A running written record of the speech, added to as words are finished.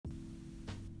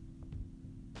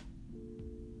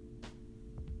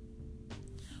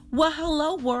Well,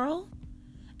 hello, world,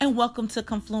 and welcome to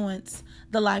Confluence,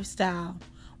 the lifestyle,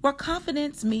 where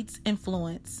confidence meets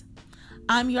influence.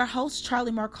 I'm your host,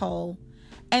 Charlie Marcole,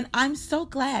 and I'm so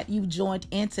glad you've joined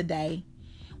in today.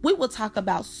 We will talk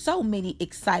about so many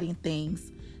exciting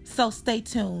things, so stay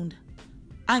tuned.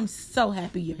 I'm so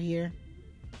happy you're here.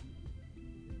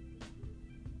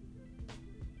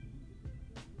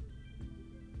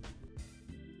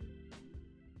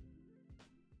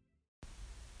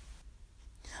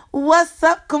 What's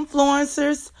up,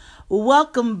 Confluencers?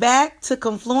 Welcome back to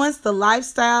Confluence, the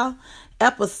lifestyle,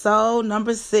 episode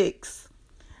number 6.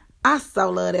 I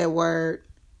so love that word.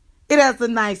 It has a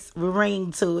nice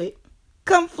ring to it.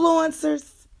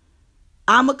 Confluencers.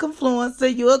 I'm a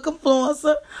confluencer. You're a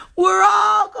confluencer. We're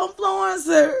all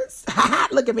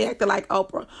confluencers. Look at me acting like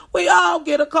Oprah. We all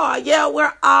get a car. Yeah,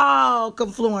 we're all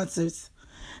confluencers.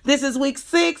 This is week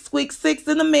 6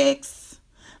 in the mix.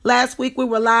 Last week we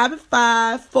were live at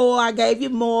 5. 4, I gave you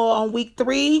more. On week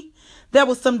 3, there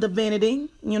was some divinity.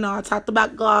 I talked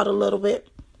about God a little bit.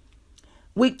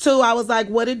 Week 2, I was like,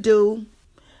 what it do?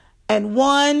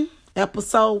 And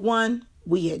episode 1,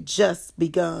 we had just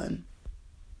begun.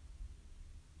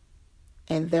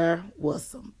 And there was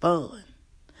some fun.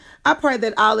 I pray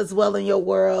that all is well in your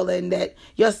world and that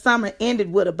your summer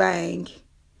ended with a bang.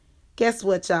 Guess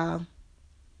what, y'all?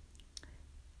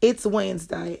 It's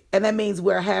Wednesday, and that means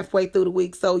we're halfway through the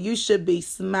week, so you should be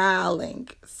smiling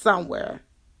somewhere.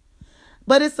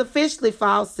 But it's officially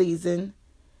fall season,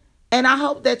 and I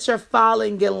hope that you're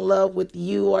falling in love with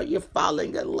you or you're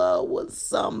falling in love with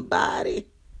somebody.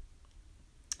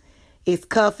 It's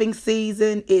cuffing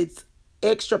season. It's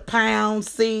extra pound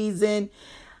season.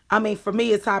 For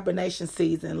me, it's hibernation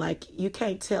season. Like, you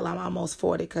can't tell I'm almost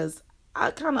 40 because I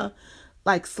kind of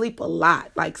sleep a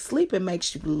lot. Sleeping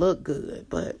makes you look good,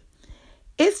 but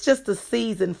it's just a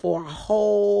season for a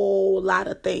whole lot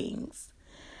of things.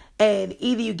 And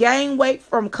either you gain weight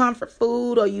from comfort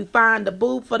food, or you find a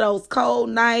boo for those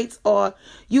cold nights, or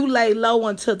you lay low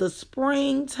until the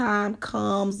springtime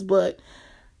comes. But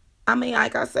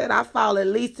like I said, I fall at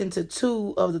least into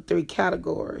 2 of the 3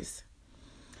 categories.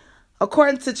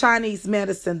 According to Chinese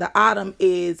medicine, the autumn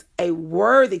is a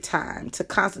worthy time to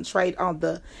concentrate on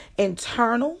the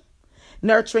internal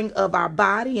nurturing of our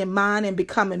body and mind and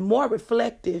becoming more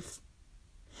reflective.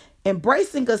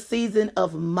 Embracing a season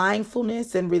of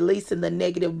mindfulness and releasing the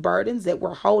negative burdens that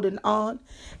we're holding on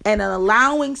and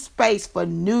allowing space for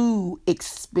new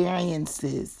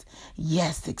experiences.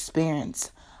 Yes, experience.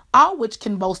 All which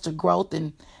can bolster growth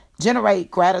and generate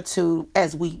gratitude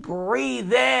as we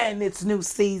breathe in its new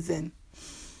season.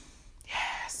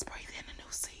 Yes, breathe in a new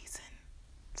season.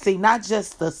 See, not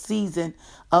just the season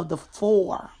of the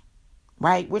 4,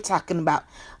 right? We're talking about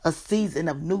a season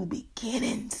of new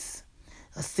beginnings,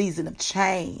 a season of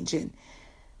change. And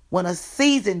when a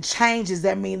season changes,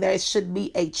 that means there should be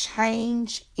a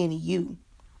change in you.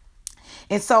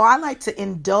 And so I like to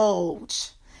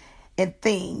indulge and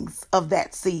things of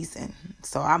that season.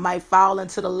 So I might fall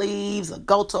into the leaves or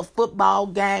go to a football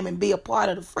game and be a part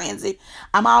of the frenzy.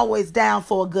 I'm always down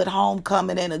for a good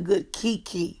homecoming and a good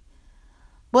kiki.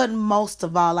 But most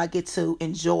of all, I get to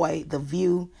enjoy the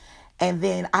view. And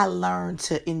then I learn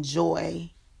to enjoy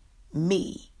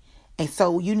me. And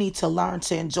so you need to learn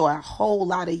to enjoy a whole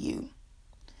lot of you.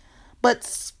 But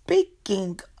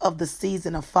speaking of the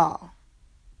season of fall,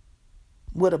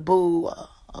 with a boo,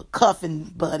 a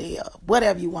cuffing buddy, or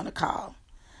whatever you want to call.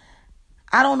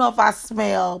 I don't know if I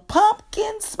smell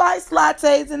pumpkin spice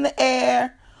lattes in the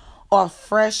air or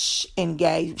fresh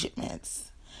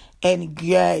engagements.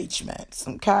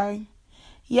 Okay?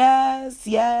 Yes.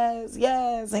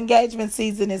 Engagement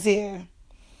season is here.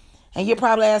 And you're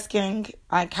probably asking,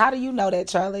 how do you know that,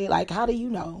 Charlie? How do you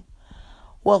know?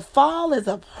 Well, fall is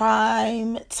a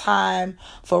prime time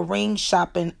for ring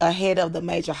shopping ahead of the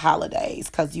major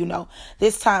holidays. Because,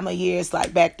 this time of year is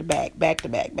back to back.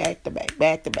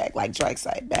 Like Drake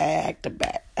said, back to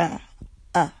back.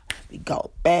 We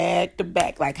go back to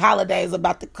back. Like holidays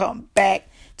about to come back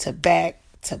to back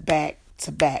to back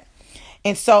to back.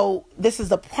 And so this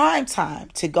is a prime time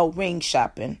to go ring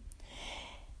shopping.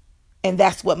 And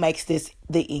that's what makes this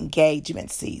the engagement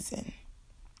season.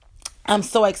 I'm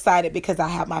so excited because I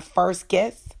have my first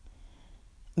guest,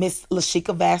 Miss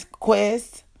Lashika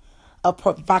Vasquez of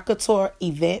Provocateur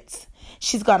Events.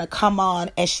 She's going to come on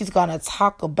and she's going to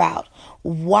talk about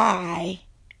why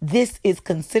this is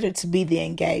considered to be the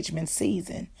engagement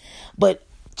season. But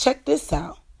check this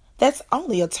out. That's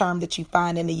only a term that you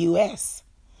find in the U.S.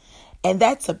 And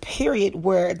that's a period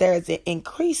where there's an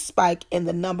increased spike in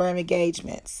the number of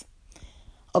engagements.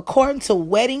 According to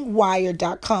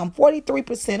WeddingWire.com,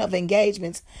 43% of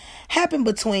engagements happen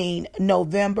between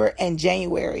November and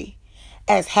January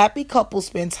as happy couples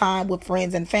spend time with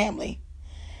friends and family.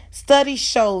 Studies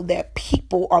show that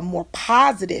people are more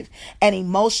positive and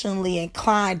emotionally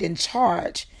inclined in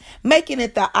charge, making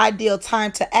it the ideal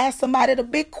time to ask somebody the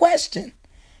big question.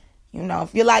 You know,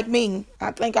 if you're like me,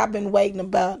 I think I've been waiting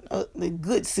about a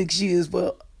good 6 years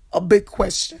for a big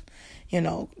question. You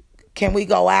know, can we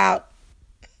go out?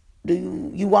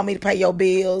 Do you want me to pay your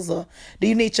bills, or do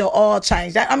you need your oil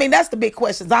changed? I mean, that's the big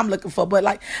questions I'm looking for. But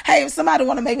like, hey, if somebody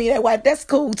want to make me that wife, that's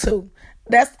cool too.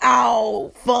 That's all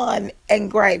fun and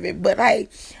gravy. But hey,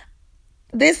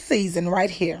 this season right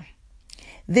here,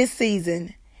 this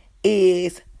season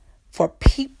is for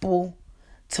people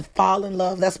to fall in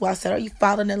love. That's why I said, are you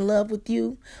falling in love with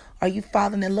you? Are you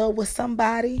falling in love with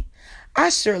somebody? I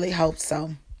surely hope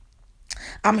so.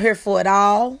 I'm here for it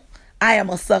all. I am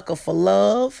a sucker for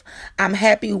love. I'm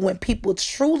happy when people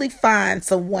truly find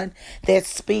someone that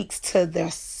speaks to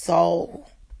their soul.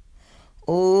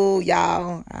 Oh,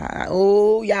 y'all,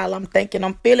 I'm thinking,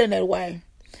 I'm feeling that way.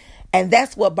 And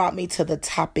that's what brought me to the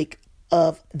topic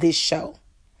of this show.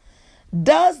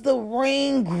 Does the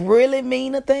ring really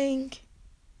mean a thing?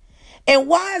 And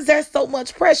why is there so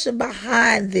much pressure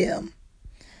behind them?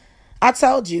 I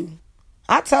told you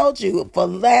for the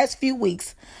last few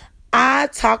weeks, I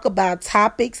talk about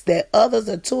topics that others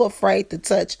are too afraid to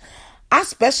touch. I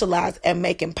specialize in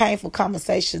making painful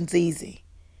conversations easy.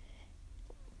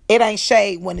 It ain't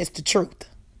shade when it's the truth.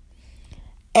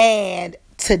 And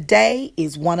today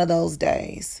is one of those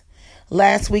days.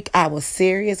 Last week I was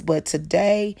serious, but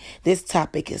today this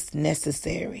topic is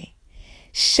necessary.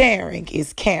 Sharing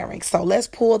is caring. So let's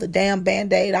pull the damn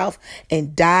Band-Aid off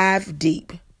and dive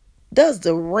deep. Does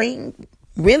the ring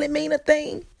really mean a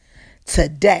thing?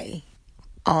 Today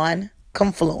on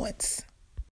Confluence.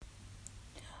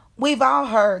 We've all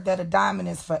heard that a diamond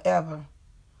is forever.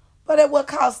 But at what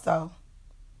cost though?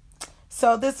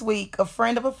 So this week, a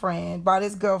friend of a friend bought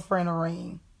his girlfriend a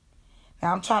ring.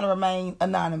 Now I'm trying to remain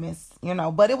anonymous,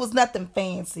 but it was nothing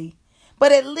fancy.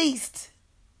 But at least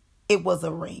it was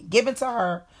a ring given to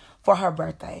her for her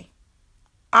birthday.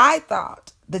 I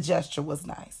thought the gesture was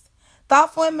nice,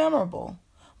 thoughtful and memorable,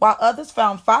 while others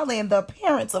found folly in the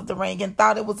appearance of the ring and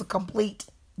thought it was a complete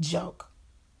joke.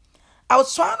 I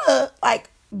was trying to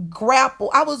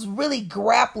grapple. I was really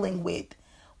grappling with,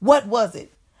 what was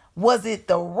it? Was it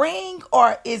the ring,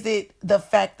 or is it the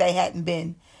fact they hadn't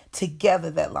been together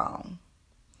that long?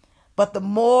 But the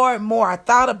more and more I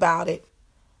thought about it,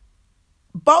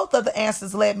 both of the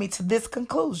answers led me to this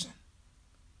conclusion.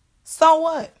 So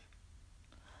what?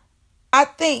 I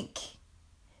think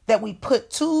that we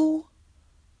put too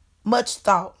much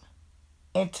thought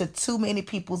into too many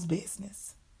people's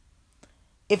business.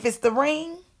 If it's the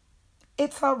ring,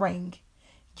 it's her ring.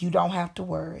 You don't have to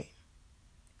worry.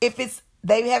 If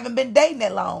they haven't been dating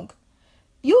that long,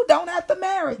 you don't have to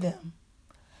marry them.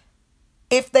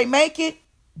 If they make it,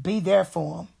 be there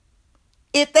for them.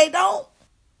 If they don't,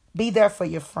 be there for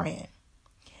your friend.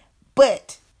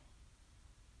 But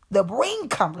the ring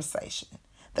conversation,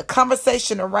 the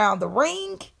conversation around the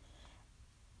ring,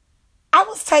 I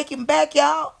was taken back,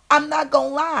 y'all. I'm not going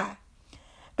to lie.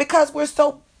 Because we're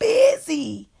so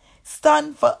busy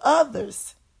stunned for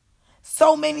others.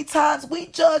 So many times we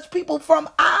judge people from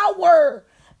our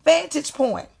vantage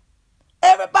point.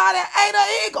 Everybody ain't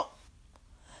an eagle.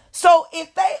 So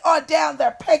if they are down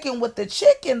there pecking with the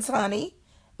chickens, honey,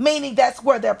 meaning that's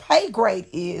where their pay grade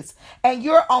is, and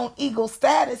you're on eagle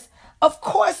status, of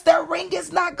course their ring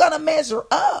is not going to measure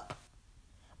up.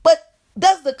 But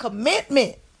does the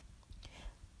commitment,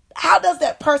 how does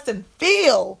that person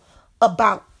feel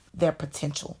about their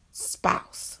potential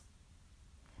spouse?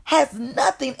 Has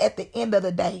nothing at the end of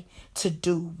the day to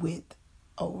do with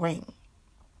a ring.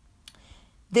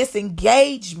 This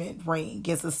engagement ring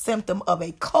is a symptom of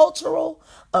a cultural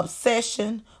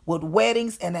obsession with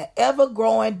weddings and an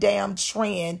ever-growing damn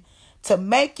trend to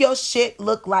make your shit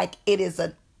look like it is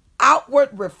an outward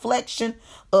reflection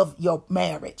of your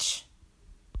marriage.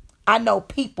 I know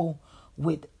people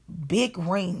with big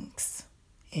rings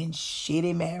and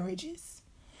shitty marriages.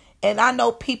 And I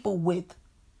know people with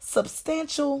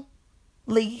substantially,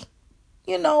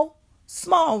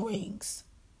 small rings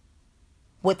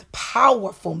with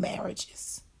powerful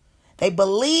marriages. They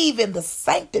believe in the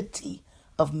sanctity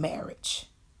of marriage.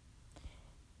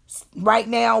 Right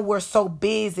now, we're so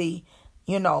busy,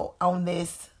 on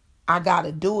this, I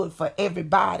gotta do it for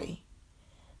everybody,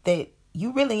 that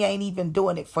you really ain't even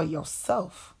doing it for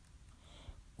yourself.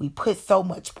 We put so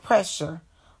much pressure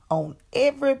on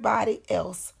everybody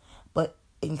else, but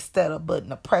instead of putting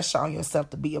the pressure on yourself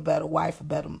to be a better wife, a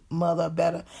better mother, a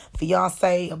better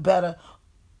fiance,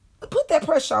 put that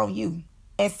pressure on you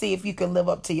and see if you can live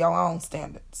up to your own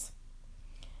standards.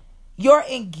 Your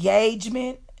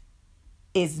engagement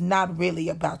is not really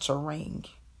about your ring.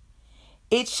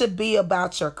 It should be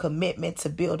about your commitment to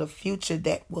build a future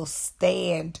that will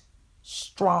stand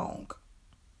strong.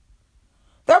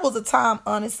 There was a time,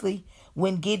 honestly,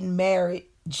 when getting married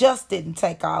just didn't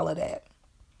take all of that.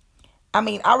 I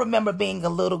mean, I remember being a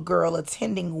little girl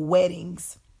attending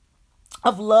weddings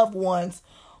of loved ones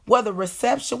where the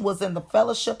reception was in the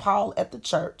fellowship hall at the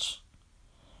church.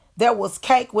 There was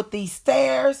cake with these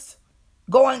stairs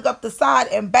going up the side.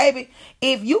 And baby,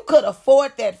 if you could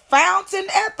afford that fountain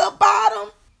at the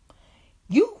bottom,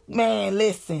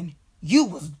 listen, you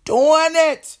was doing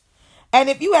it. And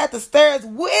if you had the stairs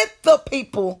with the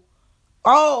people,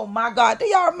 oh my God, do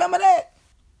y'all remember that?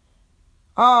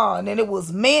 Oh, and then it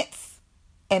was mints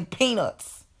and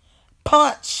peanuts,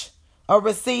 punch, a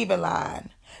receiving line,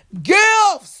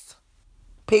 gifts.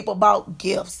 People bought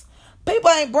gifts. People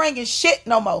ain't bringing shit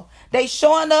no more. They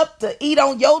showing up to eat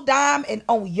on your dime and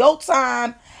on your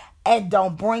time and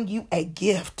don't bring you a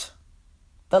gift.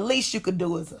 The least you could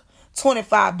do is a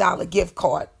 $25 gift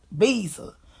card,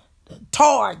 Visa,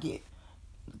 Target,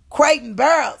 Crate and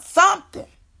Barrel, something.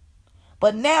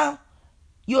 But now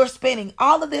you're spending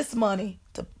all of this money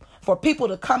for people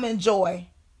to come enjoy,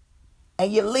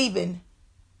 and you're leaving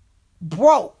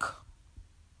broke.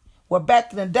 Where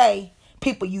back in the day,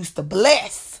 people used to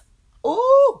bless.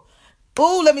 Ooh,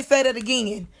 let me say that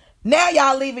again. Now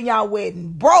y'all leaving y'all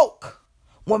wedding broke.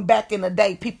 When back in the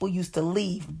day, people used to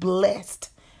leave blessed.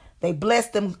 They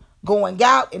blessed them going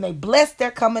out and they blessed their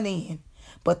coming in.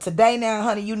 But today now,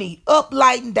 honey, you need up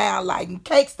lighting, down lighting,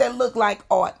 cakes that look like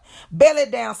art, belly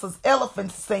dancers,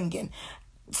 elephants singing,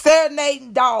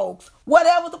 serenading dogs,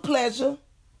 whatever the pleasure,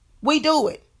 we do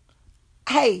it.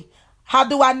 Hey, how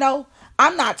do I know?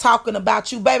 I'm not talking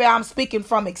about you, baby. I'm speaking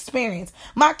from experience.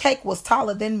 My cake was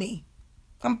taller than me.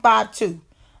 I'm 5'2".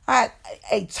 I had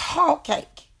a tall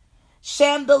cake,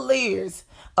 chandeliers,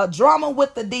 a drama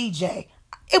with the DJ.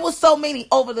 It was so many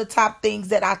over-the-top things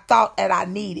that I thought that I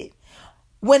needed.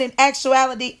 When in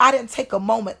actuality, I didn't take a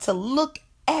moment to look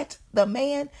at the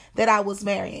man that I was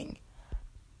marrying.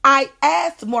 I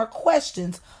asked more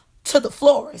questions to the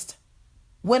florist.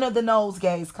 When are the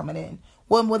nosegays coming in?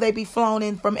 When will they be flown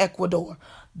in from Ecuador?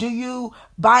 Do you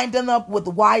bind them up with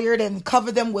wired and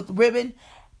cover them with ribbon?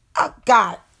 Oh,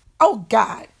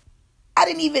 God. I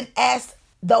didn't even ask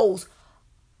those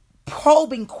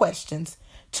probing questions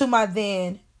to my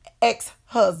then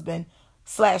ex-husband /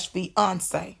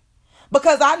 fiance.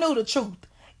 Because I knew the truth.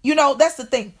 You know, that's the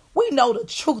thing. We know the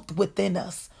truth within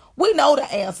us. We know the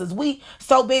answers. We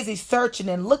so busy searching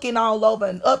and looking all over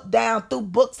and up, down, through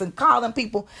books and calling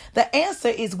people. The answer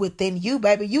is within you,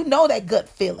 baby. You know that gut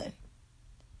feeling.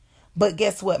 But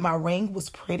guess what? My ring was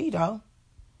pretty, though.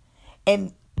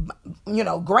 And,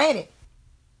 granted,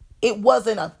 it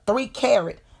wasn't a 3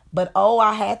 carat. But,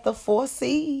 I had the 4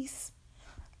 C's.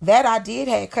 That I did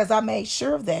have because I made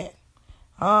sure of that.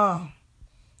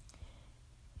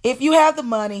 If you have the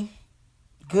money,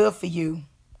 good for you.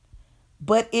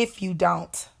 But if you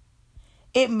don't,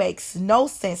 it makes no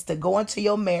sense to go into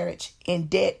your marriage in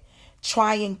debt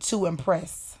trying to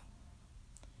impress.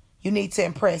 You need to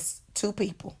impress 2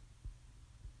 people.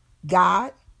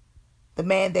 God, the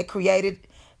man that created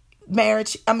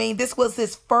marriage. This was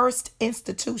his first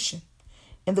institution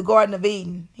in the Garden of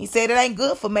Eden. He said it ain't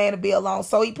good for man to be alone.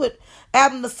 So he put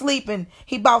Adam to sleep and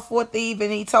he brought forth Eve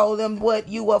and he told them, what,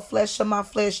 you are flesh of my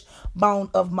flesh, bone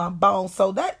of my bone.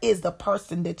 So that is the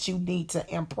person that you need to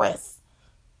impress.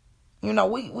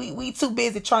 We too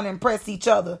busy trying to impress each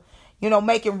other,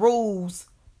 making rules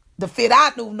to fit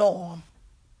our new norm.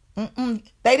 They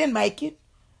didn't make it.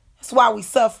 That's why we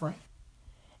suffering.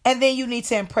 And then you need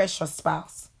to impress your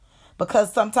spouse.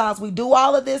 Because sometimes we do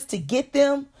all of this to get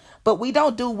them, but we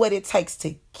don't do what it takes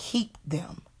to keep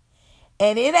them.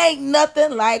 And it ain't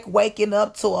nothing like waking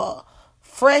up to a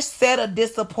fresh set of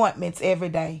disappointments every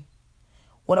day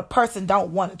when a person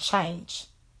don't want to change.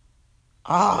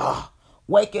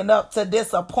 Waking up to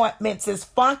disappointments is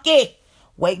funky.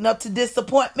 Waking up to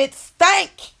disappointments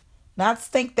stink. Not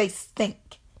stink, they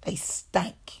stink. They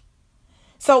stink.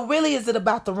 So really, is it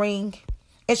about the ring?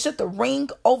 And should the ring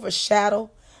overshadow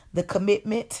the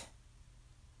commitment?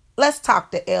 Let's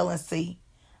talk to L&C.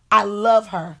 I love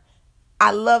her.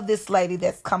 I love this lady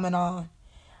that's coming on.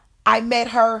 I met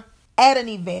her at an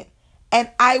event and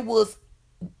I was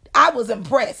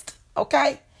impressed,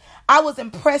 okay? I was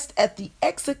impressed at the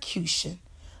execution,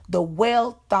 the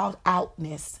well thought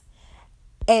outness.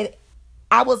 And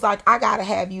I was like, I gotta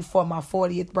have you for my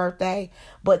 40th birthday.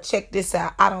 But check this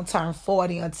out. I don't turn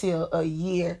 40 until a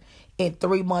year and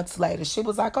 3 months later. She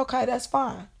was like, okay, that's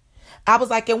fine. I was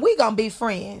like, and we gonna be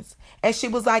friends. And she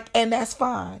was like, and that's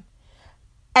fine.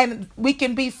 And we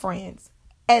can be friends.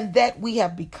 And that we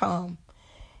have become.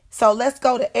 So let's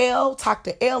go to L, talk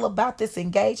to L about this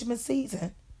engagement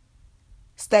season.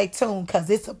 Stay tuned because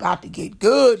it's about to get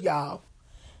good, y'all.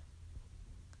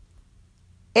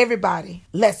 Everybody,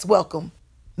 let's welcome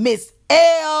Miss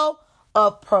L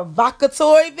of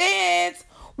Provocateur Events.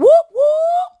 Whoop,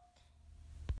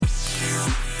 whoop.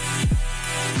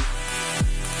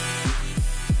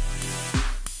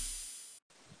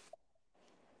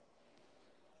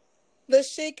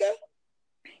 Lashika.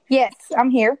 Yes, I'm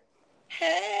here.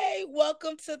 Hey,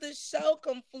 welcome to the show,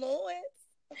 Confluence.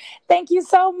 Thank you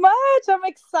so much. I'm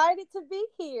excited to be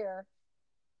here.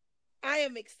 I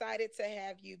am excited to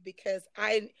have you because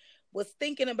I was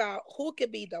thinking about who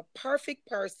could be the perfect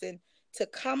person to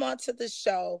come onto the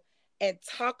show and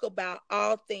talk about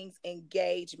all things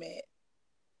engagement.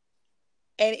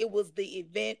 And it was the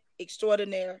event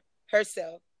extraordinaire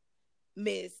herself,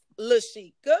 Miss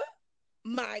Lashika,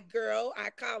 my girl. I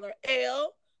call her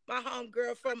L, my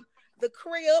homegirl from the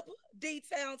crib,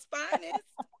 D-Town's finest.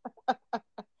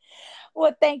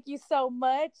 Well, thank you so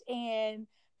much. And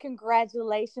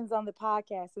congratulations on the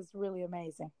podcast. It's really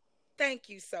amazing. Thank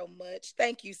you so much.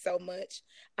 Thank you so much.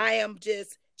 I am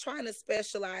just trying to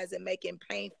specialize in making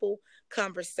painful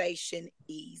conversation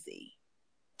easy.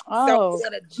 So Oh, we're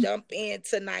going to jump in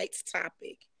tonight's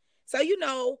topic. So,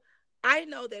 I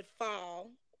know that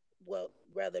fall, well,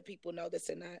 whether people know this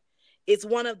or not, is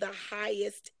one of the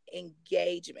highest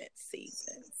engagement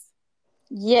seasons.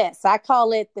 yes. I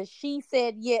call it the She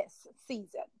Said Yes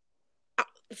season.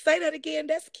 Say that again.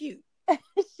 That's cute.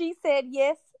 She Said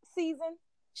Yes season.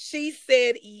 She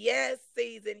said yes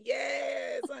season.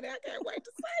 Yes, honey. I can't wait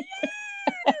to say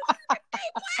yes. I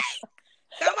can't wait.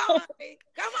 Come on, honey.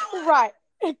 Come on. Right.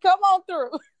 Come on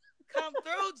through. Come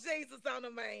through, Jesus, on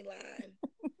the main line.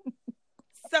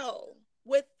 So,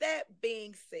 with that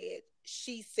being said,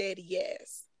 she said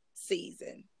yes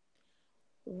season.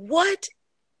 What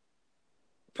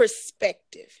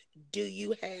perspective do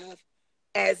you have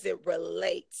as it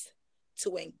relates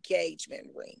to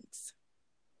engagement rings?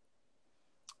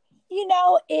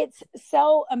 It's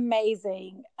so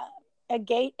amazing.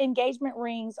 Engagement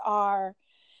rings are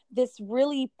this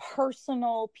really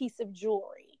personal piece of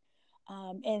jewelry.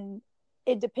 And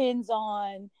it depends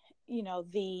on,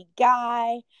 the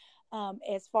guy,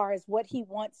 as far as what he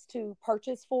wants to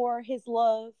purchase for his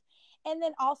love. And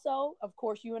then also, of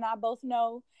course, you and I both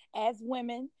know as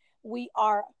women, we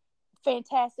are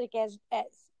fantastic as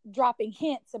dropping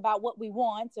hints about what we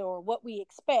want or what we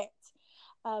expect.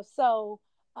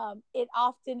 It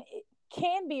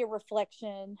can be a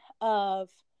reflection of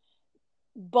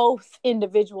both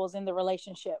individuals in the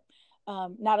relationship.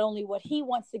 Not only what he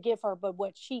wants to give her, but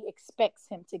what she expects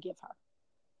him to give her.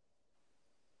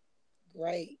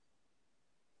 Great.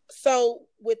 So,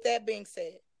 with that being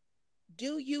said,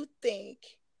 do you think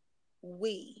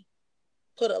we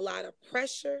put a lot of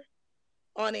pressure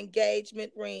on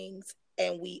engagement rings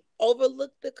and we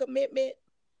overlook the commitment?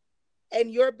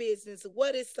 And your business,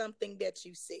 what is something that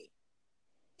you see?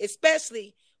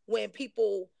 Especially when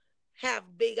people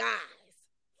have big eyes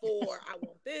for, I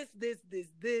want this,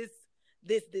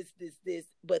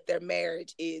 but their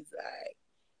marriage is like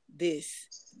this,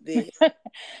 and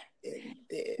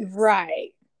this. Right.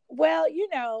 Well,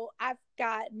 I've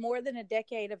got more than a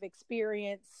decade of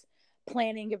experience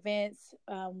planning events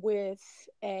with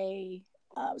a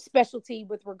specialty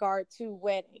with regard to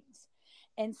weddings.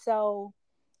 And so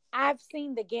I've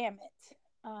seen the gamut.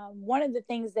 One of the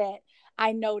things that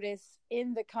I notice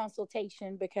in the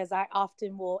consultation, because I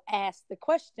often will ask the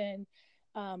question,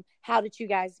 how did you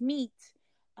guys meet?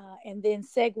 And then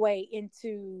segue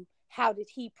into how did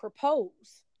he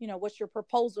propose? What's your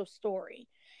proposal story?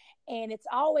 And it's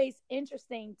always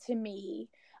interesting to me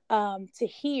to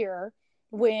hear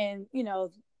when,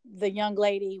 the young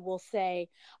lady will say,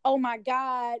 oh my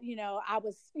God, I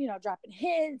was, dropping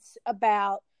hints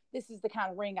about this is the kind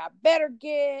of ring I better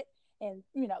get. And,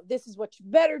 this is what you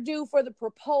better do for the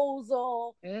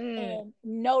proposal. And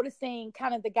noticing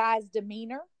kind of the guy's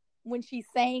demeanor when she's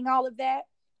saying all of that.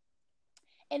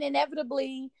 And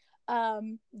inevitably,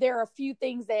 there are a few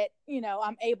things that,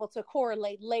 I'm able to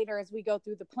correlate later as we go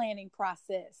through the planning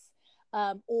process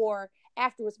or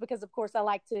afterwards, because of course I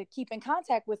like to keep in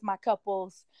contact with my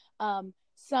couples.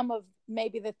 Some of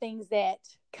maybe the things that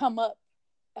come up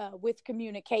with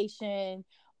communication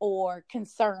or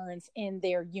concerns in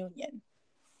their union.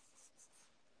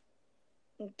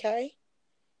 Okay.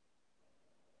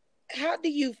 how do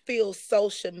you feel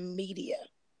social media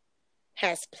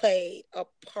has played a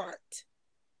part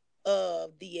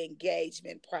of the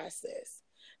engagement process?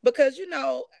 Because,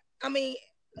 I mean,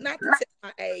 not to tell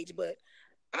my age, but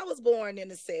I was born in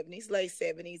the 70s, late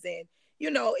 70s, and,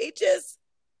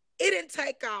 it didn't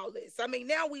take all this. I mean,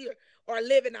 now we are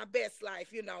living our best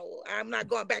life. I'm not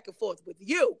going back and forth with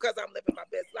you because I'm living my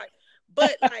best life.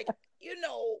 But, like,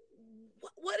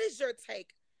 what is your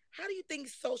take? How do you think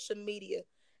social media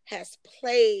has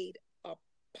played a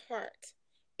part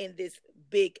in this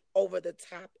big over the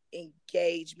top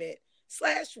engagement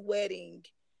 / wedding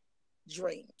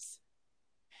dreams?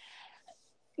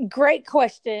 Great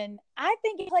question. I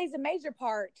think it plays a major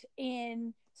part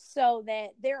in so that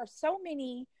there are so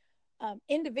many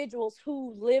individuals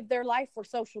who live their life for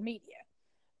social media.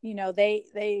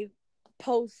 They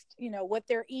post, what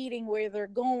they're eating, where they're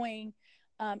going,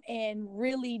 and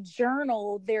really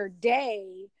journal their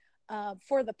day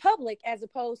for the public, as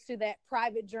opposed to that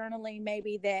private journaling,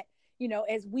 maybe that,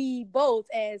 as we both,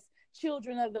 as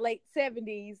children of the late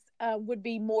 70s, would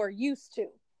be more used to.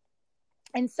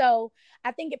 And so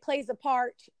I think it plays a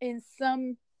part in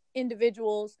some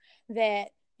individuals that,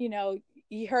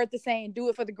 you heard the saying, do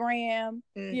it for the gram,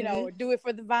 or do it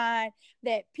for the vine,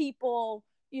 that people,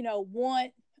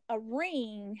 want a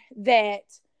ring that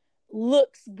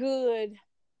looks good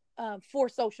for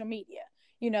social media,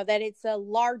 that it's a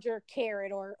larger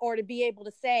carrot, or to be able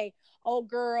to say, oh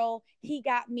girl, he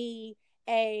got me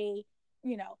a,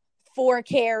 4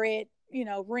 carat,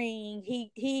 ring.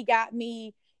 He got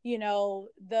me,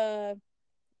 the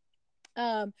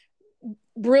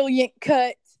brilliant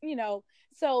cut,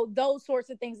 so those sorts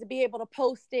of things, to be able to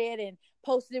post it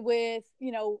with,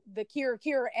 the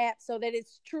Kira app, so that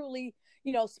it's truly,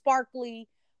 sparkly.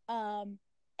 And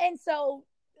so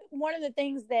one of the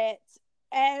things that,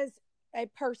 as a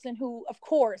person who, of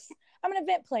course, I'm an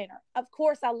event planner, of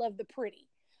course, I love the pretty,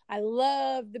 I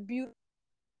love the beauty,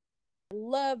 I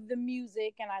love the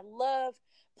music, and I love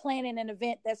planning an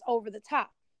event that's over the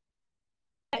top.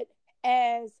 But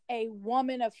as a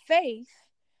woman of faith,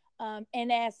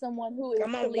 and as someone who is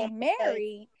truly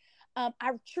married,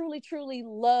 I truly, truly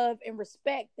love and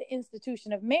respect the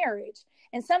institution of marriage.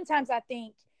 And sometimes I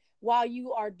think, while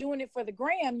you are doing it for the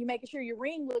gram, you making sure your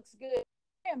ring looks good,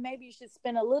 maybe you should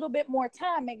spend a little bit more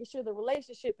time making sure the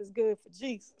relationship is good for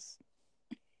Jesus.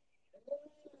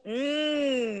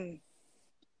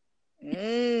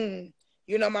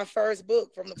 My first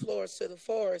book, From the Floors to the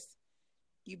Forest,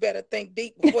 you better think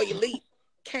deep before you leap,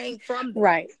 came from that.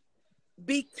 Right.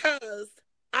 Because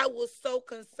I was so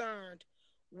concerned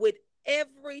with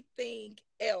everything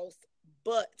else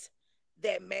but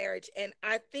that marriage. And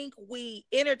I think we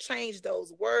interchange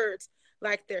those words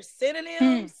like they're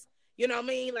synonyms. You know what I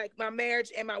mean? Like my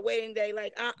marriage and my wedding day,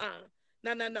 like,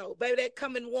 no. Baby, that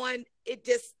come in one, it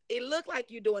looked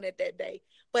like you're doing it that day.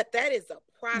 But that is a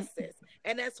process.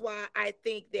 And that's why I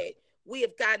think that we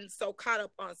have gotten so caught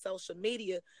up on social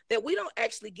media that we don't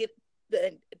actually get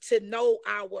to know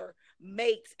our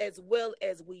mates as well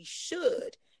as we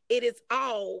should. It is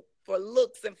all for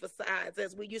looks and facades,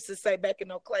 as we used to say back in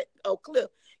Oak Cliff.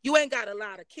 You ain't got a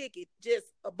lot of kick it, just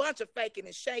a bunch of faking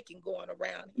and shaking going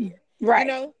around here. Right.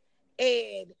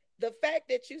 And the fact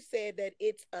that you said that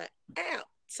it's an app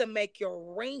to make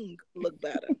your ring look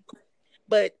better,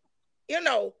 but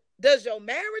does your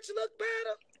marriage look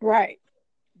better? Right.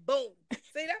 Boom.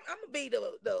 See, I'm gonna be the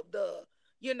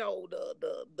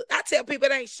I tell people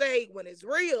it ain't shade when it's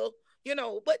real,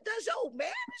 but does your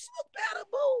marriage look better,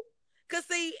 boo? Because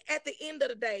see, at the end of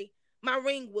the day, my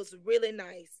ring was really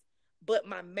nice, but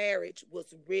my marriage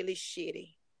was really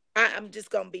shitty. I'm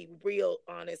just gonna be real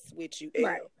honest with you, Elle.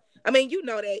 Right. I mean, you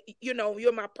know that,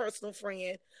 you're my personal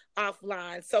friend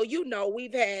offline. So,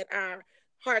 we've had our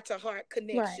heart-to-heart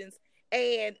connections. Right.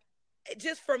 And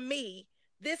just for me,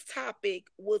 this topic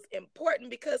was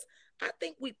important because I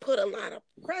think we put a lot of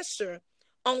pressure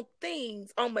on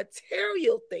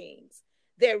material things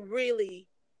that really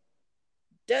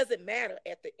doesn't matter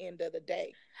at the end of the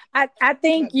day. I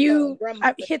think you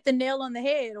hit the nail on the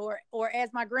head, or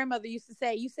as my grandmother used to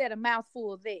say, you said a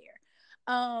mouthful there.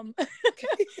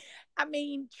 I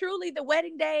mean, truly, the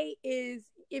wedding day is,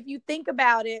 if you think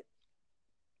about it,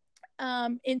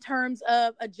 in terms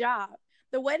of a job,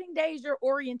 the wedding day is your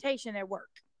orientation at work.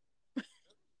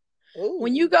 Ooh.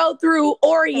 When you go through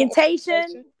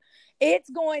orientation, it's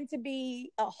going to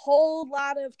be a whole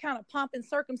lot of kind of pomp and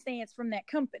circumstance from that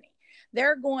company.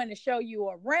 They're going to show you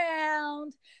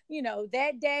around.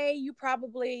 That day you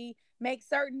probably make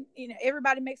certain,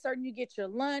 everybody makes certain you get your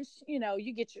lunch,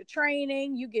 you get your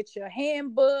training, you get your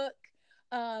handbook,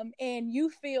 and you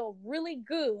feel really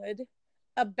good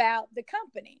about the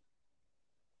company.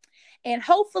 And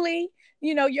hopefully,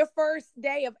 your first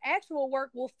day of actual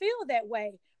work will feel that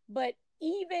way. But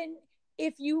even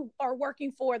if you are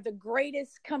working for the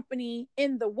greatest company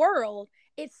in the world,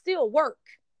 it's still work,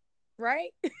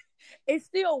 right? It's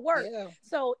still work. Yeah.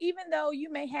 So even though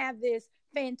you may have this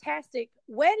fantastic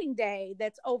wedding day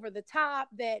that's over the top,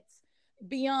 that's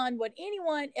beyond what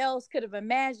anyone else could have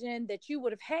imagined that you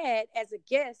would have had as a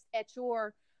guest at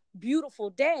your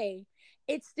beautiful day,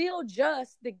 it's still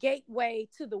just the gateway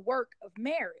to the work of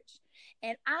marriage.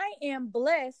 And I am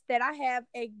blessed that I have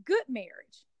a good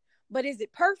marriage. But is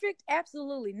it perfect?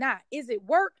 Absolutely not. Is it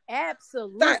work?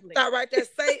 Absolutely. Stop right there.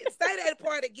 Say that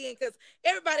part again, because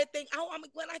everybody think, oh,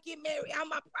 when I get married, all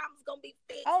my problems gonna be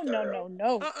fixed. Oh, no, no,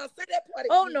 no. Say that part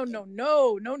again. Oh, no, no,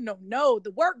 no, no, no, no.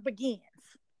 The work begins.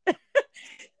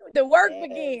 The work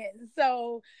begins.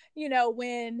 So,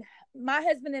 when my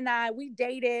husband and I, we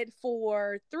dated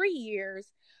for 3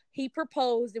 years, he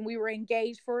proposed and we were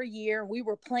engaged for a year, and we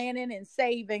were planning and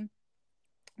saving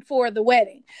for the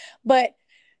wedding. But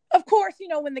of course,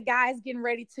 when the guy's getting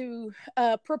ready to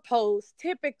propose,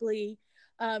 typically,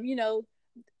 us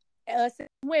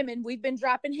women, we've been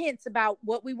dropping hints about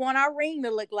what we want our ring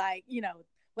to look like,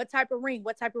 what type of ring.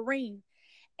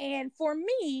 And for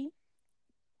me,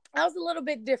 I was a little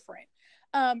bit different.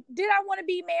 Did I want to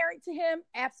be married to him?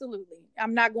 Absolutely.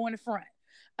 I'm not going to front.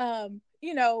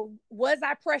 Was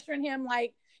I pressuring him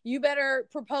like, you better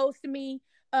propose to me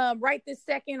right this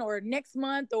second or next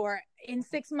month or in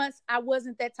 6 months? I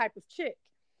wasn't that type of chick.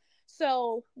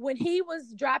 So when he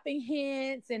was dropping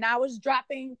hints and I was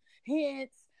dropping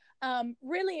hints,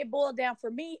 really it boiled down for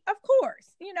me. Of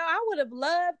course, I would have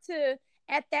loved to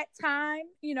at that time,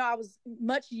 I was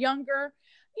much younger.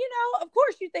 Of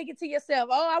course you're thinking to yourself,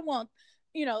 oh, I want,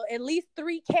 at least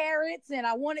 3 carats and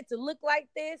I want it to look like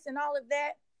this and all of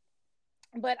that.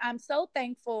 But I'm so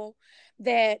thankful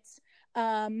that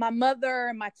my mother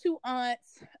and my 2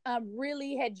 aunts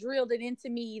really had drilled it into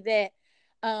me that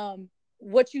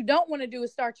what you don't want to do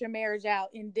is start your marriage out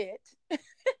in debt.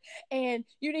 And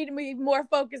you need to be more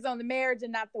focused on the marriage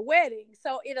and not the wedding.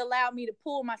 So it allowed me to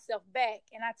pull myself back.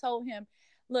 And I told him,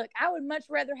 look, I would much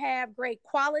rather have great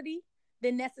quality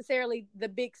than necessarily the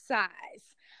big size.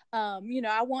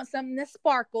 I want something that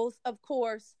sparkles, of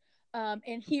course.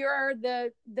 And here are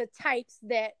the types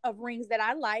of rings that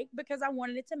I like, because I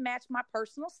wanted it to match my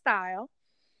personal style.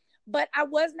 But I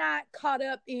was not caught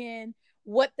up in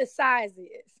what the size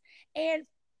is. And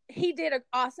he did an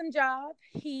awesome job.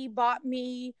 He bought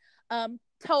me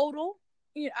total.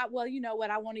 Well, you know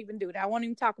what? I won't even do it. I won't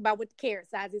even talk about what the carat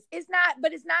size is. It's not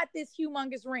this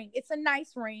humongous ring. It's a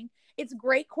nice ring. It's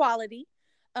great quality.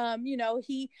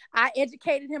 I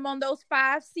educated him on those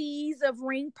 5 C's of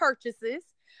ring purchases.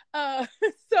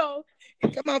 So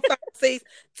come on, 5 C's.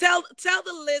 Tell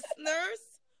the listeners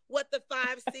what the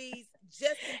 5 C's,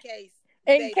 just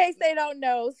in case they don't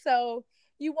know. So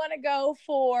you want to go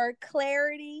for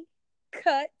clarity,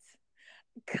 cut,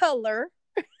 color,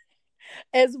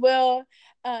 as well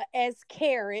as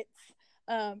carats.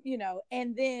 And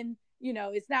then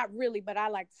it's not really, but I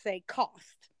like to say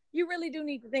cost. You really do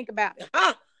need to think about it.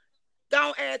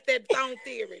 Don't add that own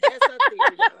theory. That's her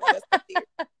theory, y'all. That's her theory.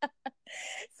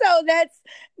 So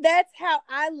that's how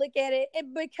I look at it.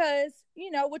 And because,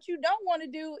 what you don't want to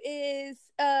do is,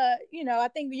 I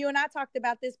think you and I talked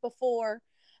about this before,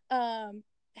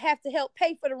 have to help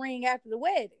pay for the ring after the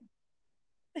wedding.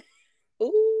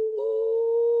 Ooh.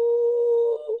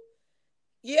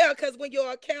 Yeah, because when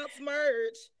your accounts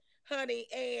merge, honey,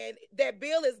 and that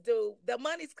bill is due, the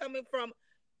money's coming from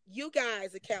you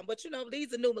guys' account. But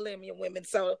these are new millennium women,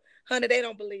 so honey, they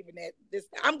don't believe in that.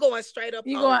 I'm going straight up.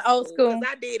 You going old school?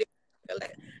 Because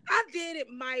I did it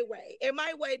my way, and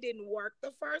my way didn't work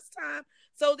the first time.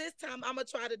 So this time I'm gonna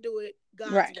try to do it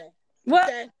God's way. Well,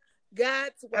 okay?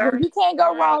 God's way. You can't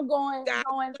go wrong going that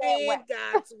way.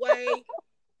 God's way.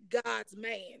 God's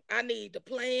man. I need the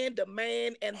plan, the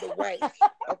man, and the way.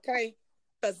 Okay,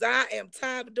 because I am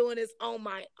tired of doing this on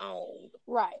my own.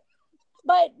 Right.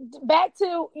 But back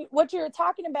to what you're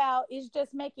talking about is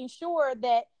just making sure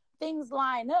that things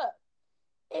line up.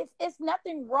 It's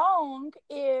nothing wrong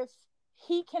if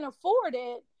he can afford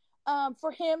it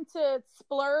for him to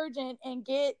splurge and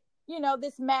get,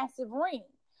 this massive ring.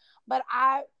 But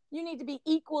you need to be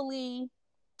equally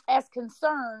as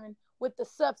concerned with the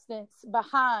substance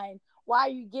behind why are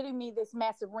you getting me this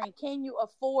massive ring? Can you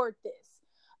afford this?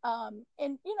 And,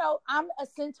 I'm a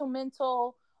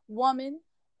sentimental woman.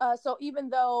 So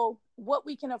even though what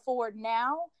we can afford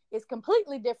now is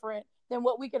completely different than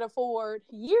what we could afford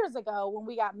years ago when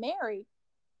we got married,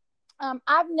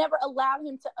 I've never allowed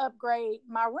him to upgrade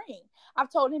my ring.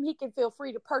 I've told him he can feel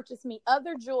free to purchase me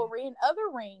other jewelry and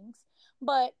other rings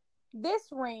But this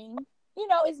ring,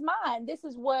 is mine. This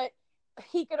is what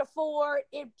he could afford.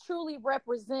 It truly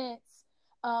represents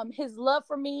his love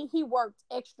for me. He worked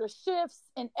extra shifts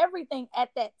and everything at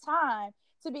that time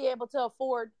to be able to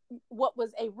afford what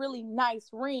was a really nice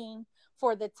ring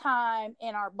for the time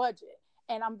and our budget.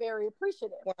 And I'm very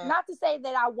appreciative. Wow. Not to say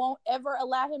that I won't ever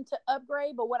allow him to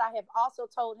upgrade, but what I have also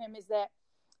told him is that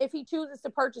if he chooses to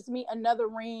purchase me another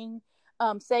ring,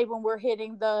 say when we're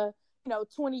hitting the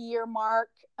 20-year mark,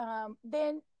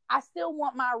 then I still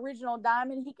want my original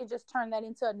diamond. He could just turn that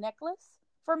into a necklace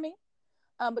for me,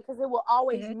 because it will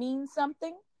always mean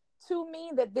something to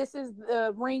me that this is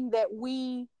the ring that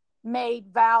we made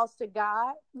vows to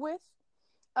God with.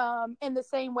 In the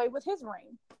same way with his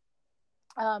ring.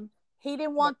 He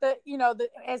didn't want the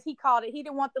as he called it, he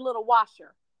didn't want the little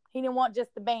washer. He didn't want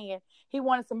just the band. He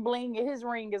wanted some bling in his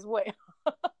ring as well.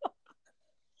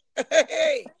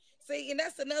 Hey, see, and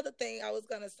that's another thing I was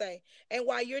going to say. And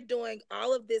while you're doing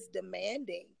all of this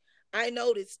demanding, I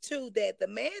noticed too that the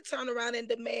man turn around and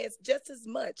demands just as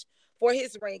much for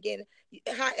his ring. And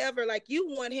however, like, you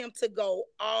want him to go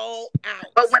all out.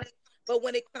 But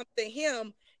when it comes to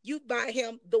him, you buy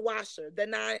him the washer, the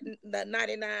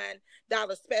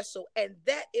 $99 special. And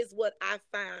that is what I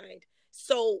find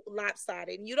so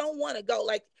lopsided. And you don't want to go,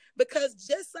 like, because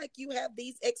just like you have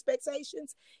these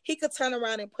expectations, he could turn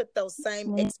around and put those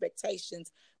same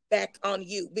expectations back on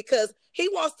you because he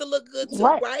wants to look good too,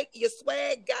 right? Your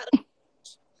swag got to.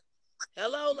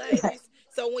 Hello, ladies.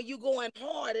 So when you going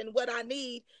hard and what I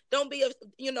need, don't be,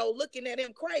 looking at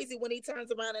him crazy when he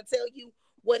turns around and tell you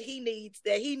what he needs,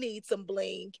 that he needs some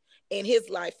bling in his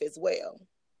life as well.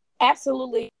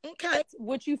 Absolutely. Okay.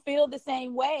 Would you feel the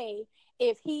same way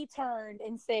if he turned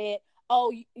and said,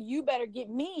 oh, you better get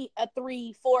me a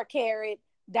 3-4 carat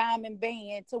diamond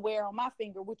band to wear on my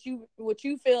finger? Would you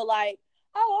feel like,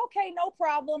 oh, okay, no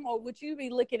problem? Or would you be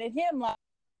looking at him like,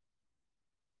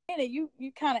 you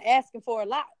kind of asking for a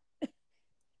lot?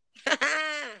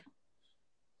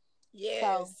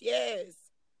 Yes.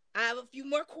 I have a few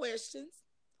more questions.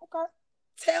 Okay.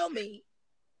 Tell me,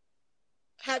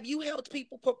 have you helped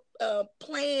people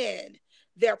plan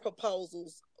their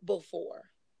proposals before?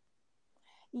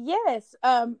 Yes.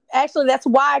 Actually, that's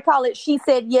why I call it She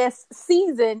Said Yes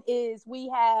season, is we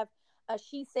have a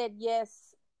She Said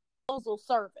Yes proposal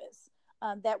service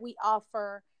that we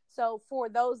offer. So for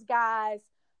those guys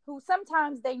who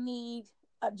sometimes they need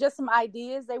just some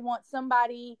ideas, they want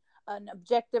somebody, an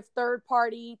objective third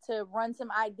party, to run some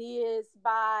ideas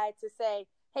by, to say,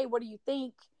 hey, what do you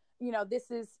think? This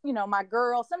is, my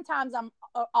girl. Sometimes I'm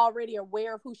already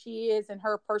aware of who she is and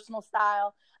her personal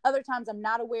style. Other times I'm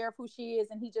not aware of who she is,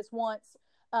 and he just wants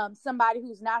somebody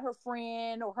who's not her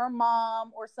friend or her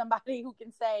mom, or somebody who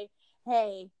can say,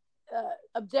 hey,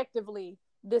 objectively,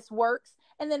 this works.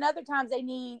 And then other times they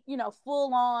need,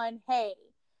 full on, hey,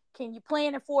 can you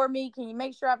plan it for me? Can you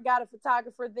make sure I've got a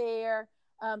photographer there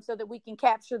so that we can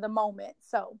capture the moment?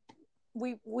 So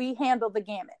we handle the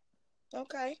gamut.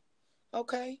 Okay.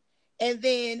 And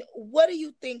then what do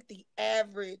you think the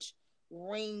average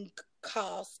ring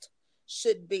cost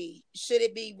should be? Should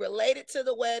it be related to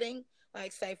the wedding?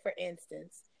 Like, say, for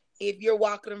instance, if you're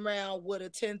walking around with a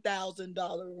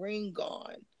 $10,000 ring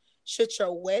on, should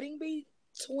your wedding be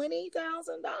 $20,000?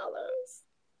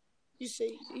 You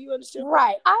see, do you understand?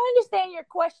 Right. I understand your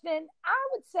question. I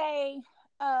would say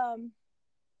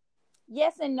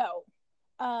yes and no.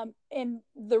 And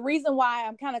the reason why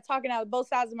I'm kind of talking out of both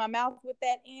sides of my mouth with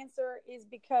that answer is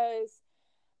because,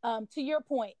 to your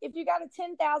point, if you got a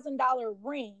 $10,000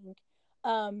 ring,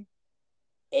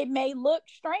 it may look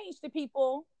strange to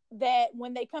people that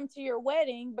when they come to your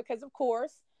wedding, because of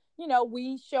course,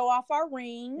 we show off our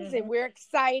rings and we're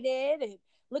excited and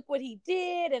look what he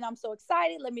did. And I'm so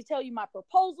excited. Let me tell you my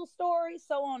proposal story,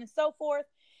 so on and so forth.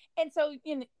 And so,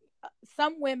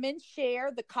 some women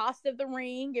share the cost of the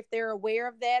ring if they're aware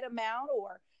of that amount,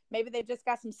 or maybe they've just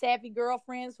got some savvy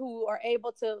girlfriends who are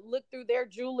able to look through their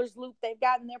jeweler's loop they've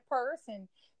got in their purse and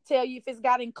tell you if it's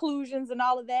got inclusions and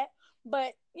all of that.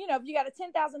 But, if you got a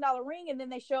 $10,000 ring and then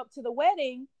they show up to the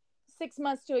wedding 6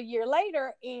 months to a year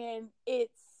later and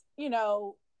it's,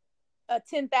 a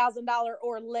 $10,000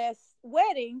 or less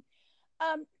wedding,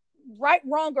 right,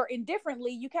 wrong, or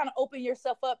indifferently, you kind of open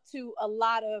yourself up to a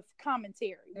lot of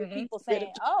commentary with people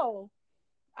saying, oh,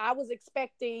 I was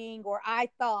expecting, or I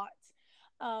thought.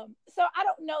 So I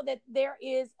don't know that there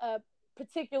is a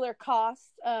particular cost.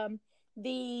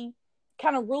 The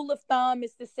kind of rule of thumb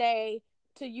is to say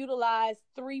to utilize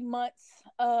 3 months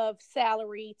of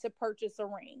salary to purchase a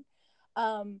ring.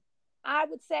 I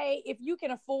would say if you can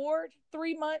afford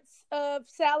 3 months of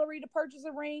salary to purchase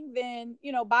a ring, then,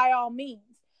 by all means.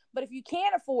 But if you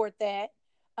can't afford that,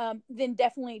 then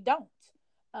definitely don't.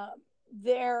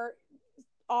 There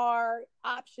are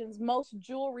options. Most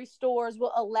jewelry stores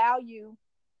will allow you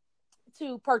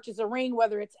to purchase a ring,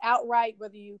 whether it's outright,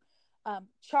 whether you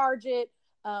charge it,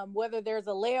 whether there's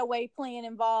a layaway plan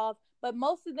involved. But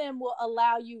most of them will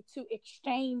allow you to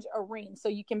exchange a ring. So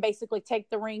you can basically take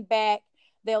the ring back.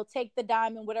 They'll take the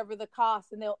diamond, whatever the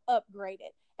cost, and they'll upgrade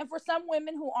it. And for some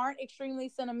women who aren't extremely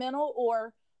sentimental,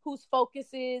 or whose focus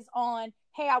is on,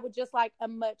 hey, I would just like a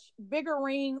much bigger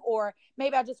ring, or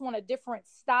maybe I just want a different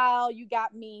style. You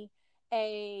got me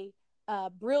a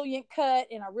brilliant cut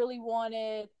and I really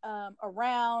wanted a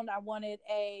round. I wanted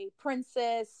a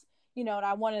princess, and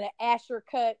I wanted an Asher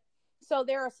cut. So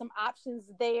there are some options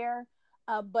there.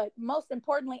 But most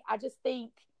importantly, I just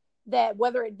think that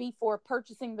whether it be for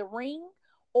purchasing the ring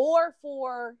or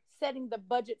for setting the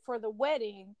budget for the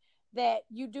wedding, that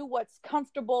you do what's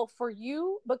comfortable for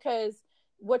you, because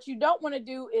what you don't want to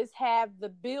do is have the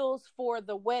bills for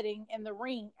the wedding and the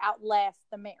ring outlast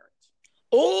the marriage.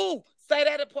 Ooh, say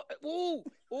that part. Ooh,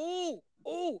 ooh,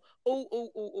 ooh, ooh, ooh,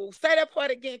 ooh, ooh. Say that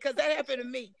part again, because that happened to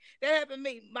me. That happened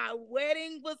to me. My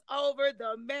wedding was over.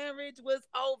 The marriage was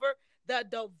over. The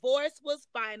divorce was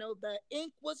final. The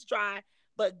ink was dry.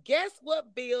 But guess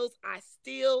what bills I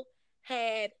still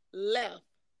had left?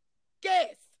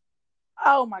 Guess.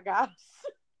 Oh my gosh.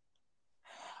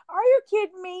 Are you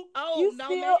kidding me? Oh, you no,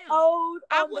 still ma'am. owed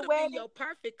I on would the have wedding? been your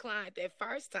perfect client that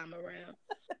first time around.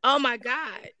 Oh my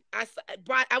God. I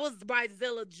was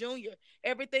Bridezilla Jr.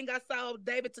 Everything I saw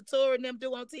David Tutor and them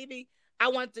do on TV, I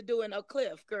wanted to do in Oak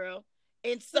Cliff, girl.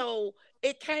 And so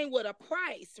it came with a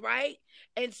price, right?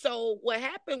 And so what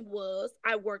happened was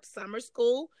I worked summer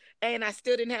school and I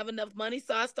still didn't have enough money.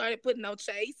 So I started putting on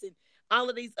Chase and all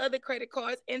of these other credit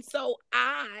cards. And so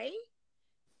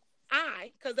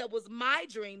because that was my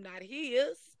dream, not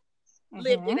his,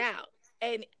 lived Mm-hmm. it out.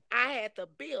 And I had the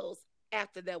bills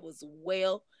after that was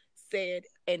well said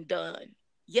and done.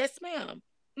 Yes, madam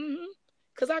Mm-hmm.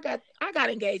 Cause I got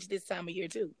engaged this time of year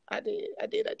too.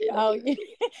 Oh,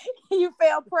 you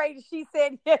fell prey to she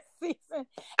said yes season. And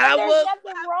there's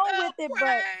nothing I wrong with felt it,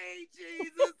 prey,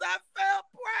 Jesus. I felt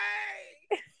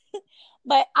prey.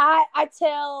 but I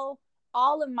tell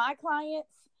all of my clients,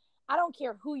 I don't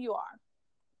care who you are.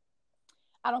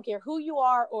 I don't care who you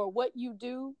are or what you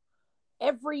do.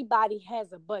 Everybody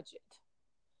has a budget.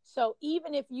 So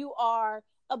even if you are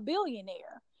a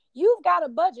billionaire, you've got a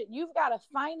budget. You've got a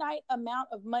finite amount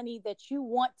of money that you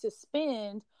want to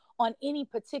spend on any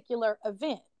particular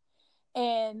event.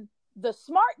 And the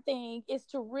smart thing is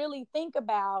to really think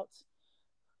about,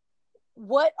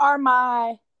 what are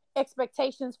my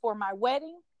expectations for my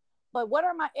wedding? But what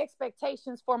are my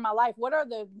expectations for my life? What are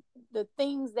the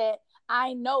things that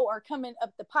I know are coming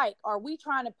up the pike? Are we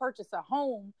trying to purchase a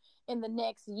home in the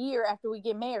next year after we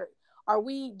get married?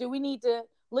 Do we need to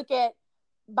look at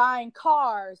buying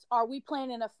cars? Are we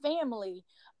planning a family?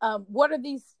 What are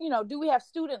these, do we have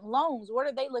student loans? What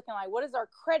are they looking like? What is our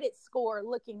credit score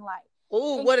looking like?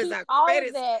 Oh, And what is keep our all of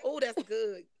credit? that, Oh, that's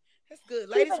good. That's good.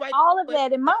 Ladies, keeping right? all of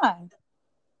that in mind.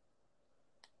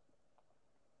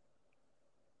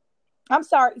 I'm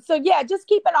sorry. So yeah, just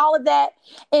keeping all of that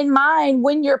in mind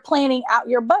when you're planning out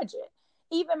your budget.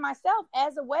 Even myself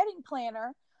as a wedding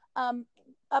planner, um,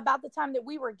 about the time that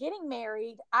we were getting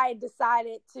married, I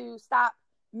decided to stop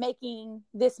making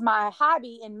this my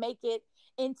hobby and make it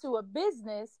into a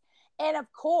business. And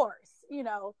of course,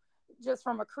 just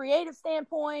from a creative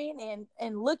standpoint,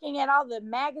 and looking at all the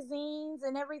magazines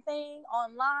and everything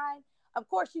online, of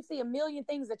course you see a million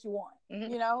things that you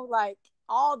want, like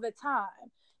all the time.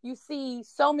 You see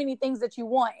so many things that you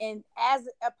want. And as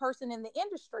a person in the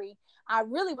industry, I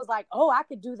really was like, oh, I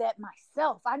could do that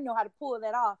myself. I know how to pull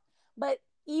that off. But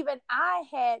even I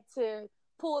had to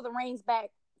pull the reins back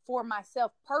for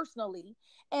myself personally.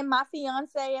 And my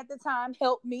fiance at the time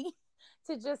helped me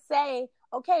to just say,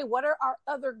 okay, what are our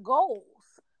other goals?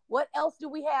 What else do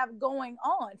we have going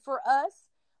on? For us,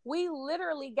 we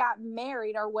literally got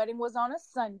married. Our wedding was on a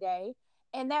Sunday.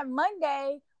 And that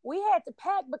Monday, we had to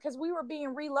pack because we were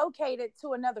being relocated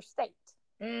to another state.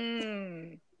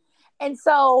 Mm. And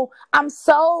so I'm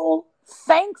so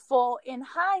thankful in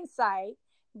hindsight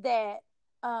that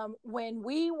when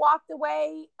we walked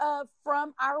away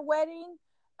from our wedding,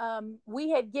 we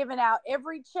had given out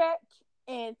every check,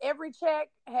 and every check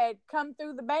had come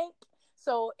through the bank.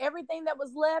 So everything that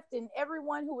was left, and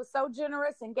everyone who was so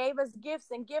generous and gave us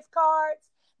gifts and gift cards,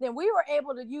 then we were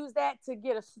able to use that to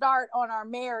get a start on our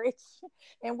marriage.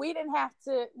 And we didn't have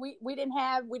to, we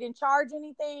didn't charge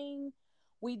anything.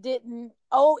 We didn't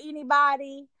owe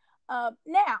anybody.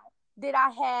 Now, did I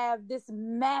have this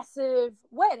massive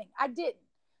wedding? I didn't.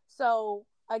 So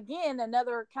again,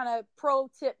 another kind of pro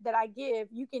tip that I give,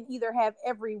 you can either have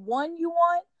every one you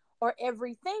want or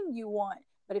everything you want.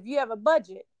 But if you have a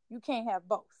budget, you can't have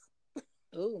both.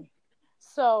 Ooh.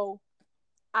 So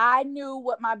I knew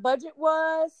what my budget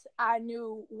was. I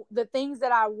knew the things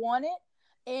that I wanted,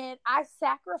 and I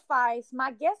sacrificed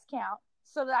my guest count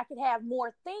so that I could have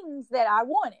more things that I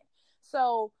wanted.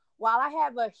 So while I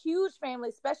have a huge family,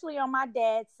 especially on my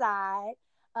dad's side,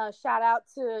 shout out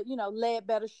to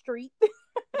Ledbetter Street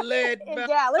in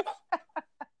Dallas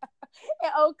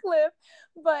and Oak Cliff,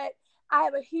 but I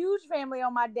have a huge family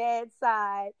on my dad's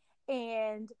side,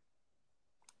 and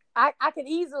I could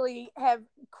easily have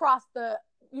crossed the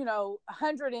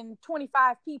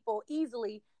 125 people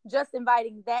easily just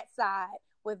inviting that side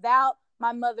without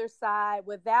my mother's side,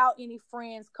 without any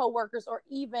friends, coworkers, or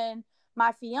even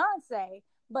my fiance.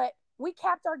 But we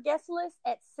capped our guest list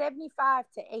at 75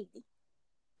 to 80.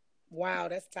 Wow,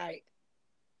 that's tight.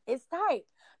 It's tight.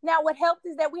 Now, what helped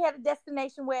is that we had a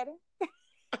destination wedding.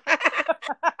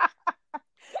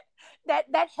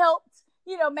 that helped,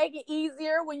 make it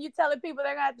easier when you're telling people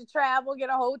they're gonna have to travel, get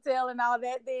a hotel, and all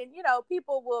that. Then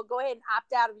people will go ahead and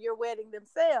opt out of your wedding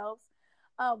themselves.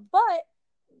 But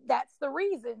that's the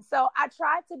reason. So I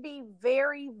tried to be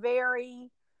very, very.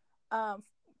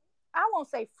 I won't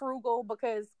say frugal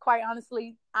because, quite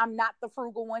honestly, I'm not the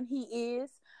frugal one. He is.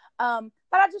 But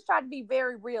I just tried to be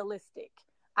very realistic.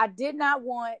 I did not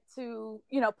want to,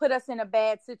 put us in a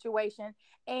bad situation.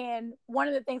 And one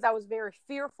of the things I was very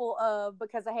fearful of,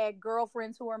 because I had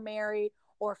girlfriends who were married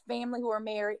or family who were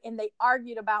married, and they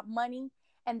argued about money.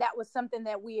 And that was something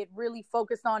that we had really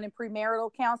focused on in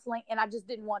premarital counseling. And I just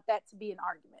didn't want that to be an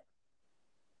argument.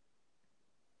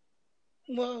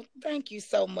 Well, thank you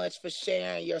so much for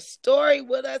sharing your story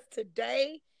with us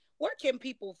today. Where can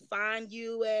people find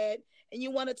you at? And you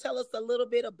want to tell us a little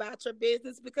bit about your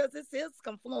business, because this is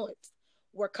Confluence,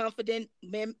 where confident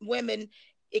women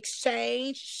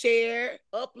exchange, share,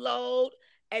 upload,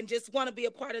 and just want to be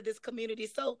a part of this community.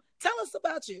 So tell us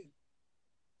about you.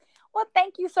 Well,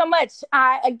 thank you so much.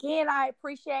 I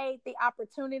appreciate the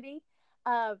opportunity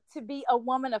to be a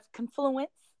woman of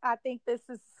confluence. I think this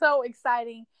is so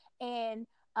exciting and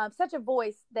such a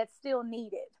voice that's still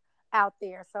needed out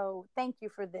there. So thank you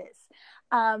for this.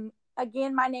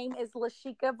 Again, my name is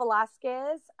Lashika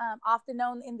Velasquez, often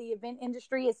known in the event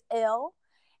industry as Elle,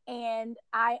 and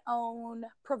I own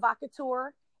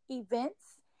Provocateur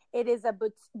Events. It is a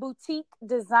boutique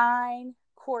design,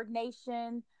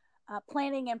 coordination,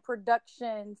 planning, and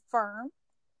production firm.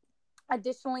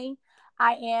 Additionally,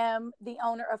 I am the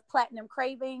owner of Platinum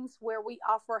Cravings, where we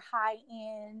offer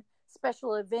high-end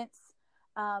special events,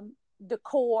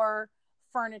 decor,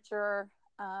 furniture,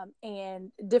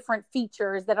 and different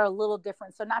features that are a little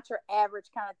different. So not your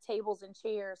average kind of tables and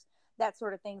chairs, that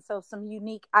sort of thing. So some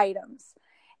unique items.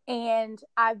 And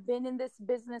I've been in this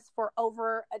business for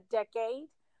over a decade.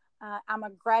 I'm a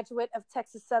graduate of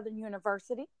Texas Southern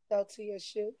University. Go to your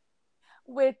shoe.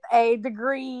 With a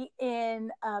degree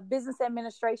in business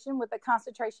administration with a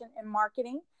concentration in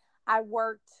marketing. I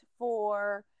worked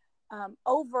for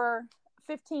over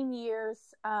 15 years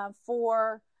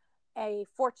for a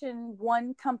Fortune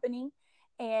 1 company,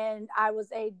 and I was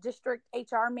a district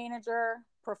HR manager,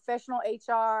 professional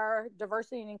HR,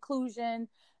 diversity and inclusion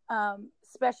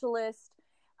specialist,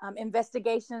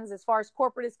 investigations as far as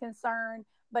corporate is concerned.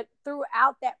 But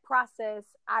throughout that process,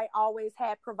 I always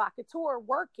had Provocateur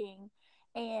working.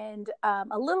 And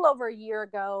a little over a year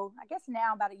ago, I guess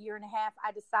now about a year and a half,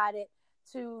 I decided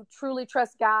to truly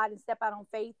trust God and step out on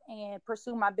faith and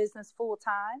pursue my business full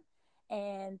time.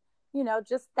 And,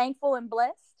 just thankful and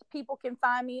blessed. People can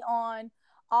find me on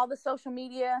all the social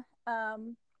media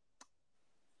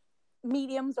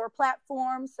mediums or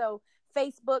platforms. So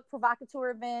Facebook, Provocateur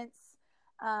Events,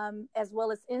 as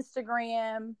well as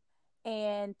Instagram,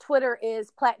 and Twitter is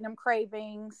Platinum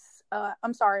Cravings.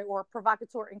 Or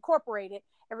Provocateur Incorporated.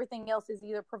 Everything else is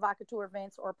either Provocateur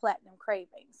Events or Platinum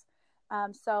Cravings.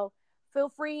 So feel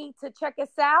free to check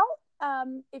us out.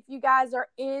 If you guys are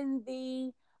in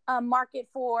the market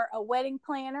for a wedding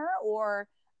planner, or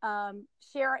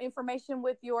share information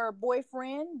with your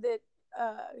boyfriend that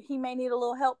he may need a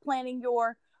little help planning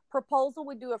your proposal,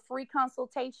 we do a free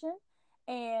consultation.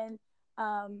 And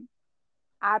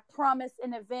I promise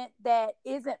an event that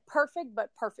isn't perfect, but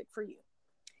perfect for you.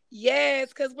 Yes,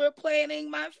 because we're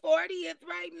planning my 40th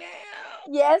right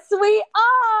now. Yes, we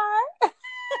are.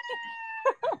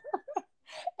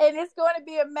 And it's going to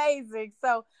be amazing.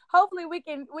 So hopefully we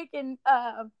can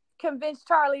convince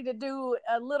Charlie to do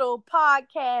a little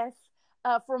podcast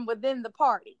from within the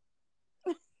party.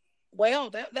 Well,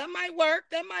 that might work.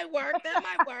 That might work.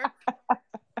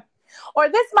 Or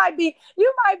you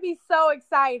might be so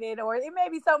excited, or it may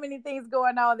be so many things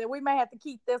going on that we may have to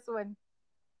keep this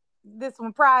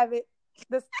one private.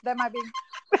 That might be.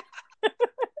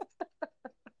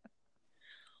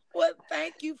 Well,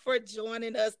 thank you for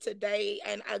joining us today.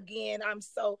 And again, I'm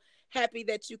so happy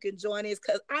that you can join us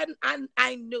because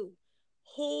I knew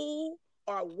who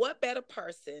or what better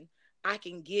person I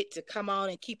can get to come on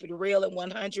and keep it real and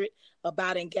 100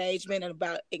 about engagement and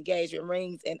about engagement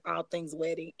rings and all things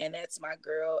wedding. And that's my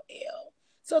girl, Elle.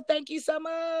 So thank you so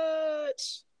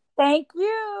much. Thank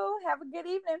you. Have a good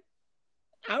evening.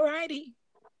 All righty.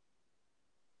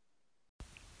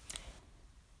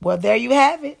 Well, there you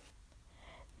have it.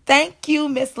 Thank you,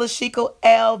 Miss Lashiko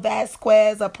L.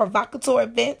 Vasquez of Provocateur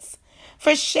Events,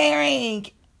 for sharing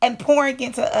and pouring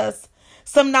into us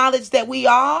some knowledge that we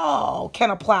all can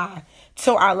apply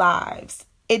to our lives.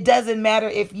 It doesn't matter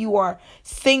if you are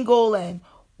single and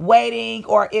waiting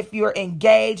or if you're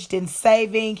engaged and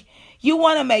saving. You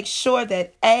want to make sure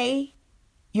that A,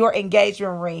 your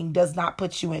engagement ring does not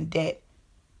put you in debt.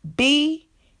 B,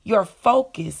 your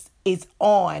focus is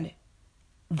on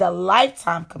the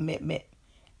lifetime commitment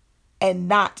and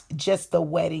not just the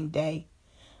wedding day.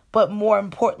 But more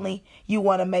importantly, you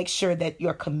want to make sure that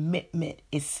your commitment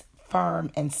is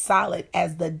firm and solid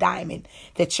as the diamond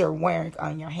that you're wearing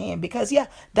on your hand. Because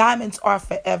diamonds are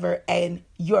forever and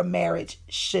your marriage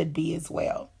should be as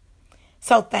well.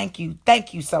 So thank you.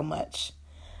 Thank you so much.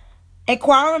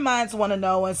 Inquiring minds want to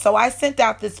know. And so I sent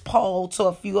out this poll to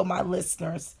a few of my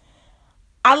listeners.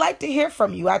 I like to hear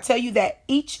from you. I tell you that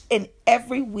each and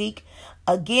every week.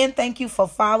 Again, thank you for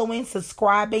following,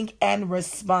 subscribing, and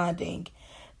responding.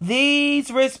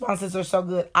 These responses are so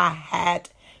good, I had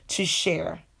to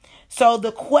share. So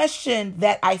the question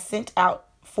that I sent out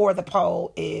for the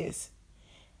poll is,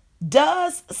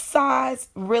 does size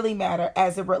really matter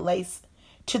as it relates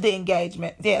to the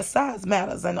engagement? Yeah, size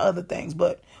matters and other things,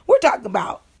 but we're talking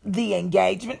about the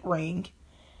engagement ring,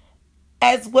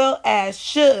 as well as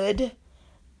should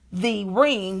the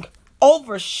ring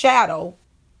overshadow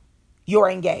your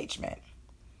engagement?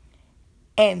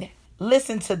 And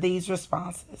listen to these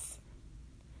responses.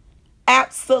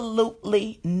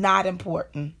 Absolutely not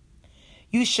important.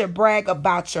 You should brag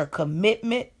about your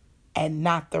commitment and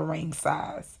not the ring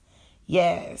size.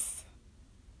 Yes.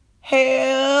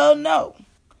 Hell no.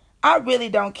 I really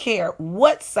don't care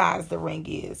what size the ring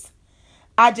is.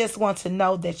 I just want to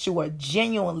know that you are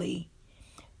genuinely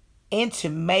into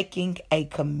making a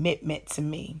commitment to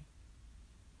me.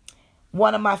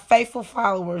 One of my faithful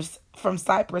followers from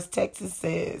Cypress, Texas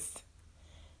says,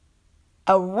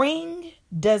 a ring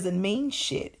doesn't mean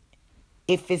shit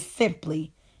if it's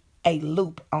simply a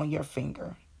loop on your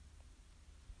finger.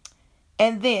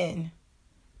 And then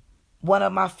one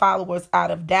of my followers out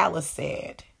of Dallas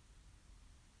said,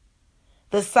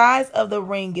 the size of the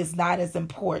ring is not as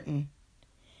important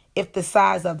if the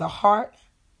size of the heart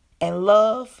and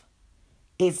love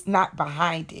is not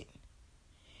behind it.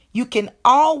 You can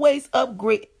always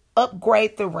upgrade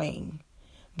the ring,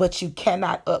 but you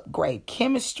cannot upgrade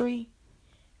chemistry,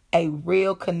 a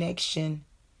real connection,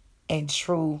 and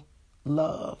true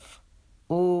love.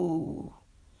 Ooh,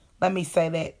 let me say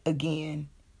that again.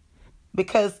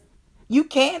 Because you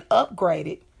can upgrade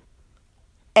it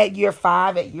at year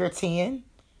 5, at year 10.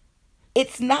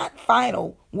 It's not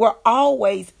final. We're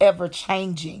always ever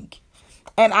changing.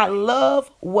 And I love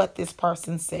what this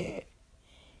person said.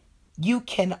 You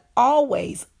can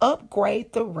always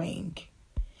upgrade the ring,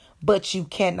 but you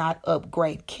cannot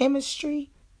upgrade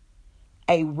chemistry,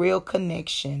 a real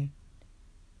connection,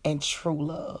 and true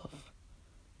love.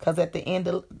 Because at the end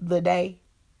of the day,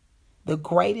 the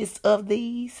greatest of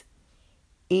these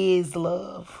is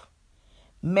love.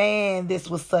 Man, this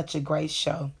was such a great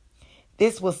show.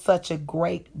 This was such a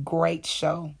great, great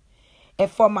show.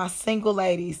 And for my single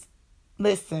ladies,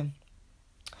 listen,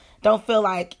 don't feel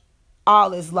like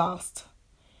all is lost.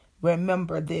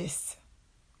 Remember this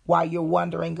while you're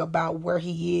wondering about where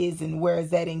he is and where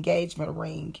is that engagement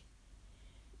ring.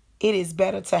 It is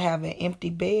better to have an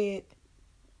empty bed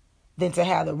than to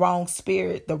have the wrong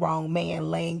spirit, the wrong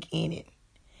man laying in it.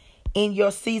 In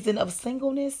your season of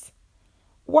singleness,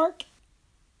 work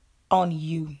on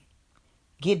you.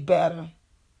 Get better.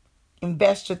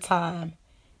 Invest your time.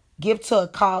 Give to a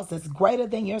cause that's greater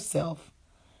than yourself.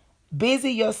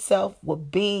 Busy yourself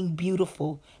with being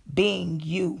beautiful, being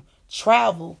you.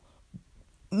 Travel.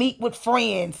 Meet with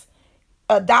friends.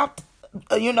 Adopt,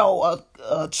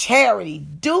 a charity.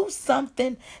 Do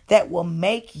something that will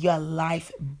make your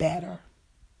life better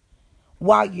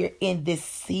while you're in this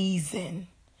season.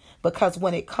 Because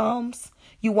when it comes,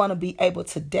 you want to be able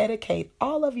to dedicate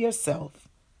all of yourself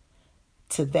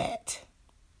to that.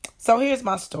 So here's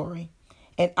my story,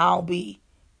 and I'll be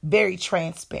very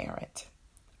transparent.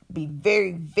 Be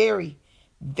very, very,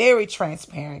 very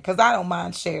transparent because I don't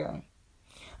mind sharing.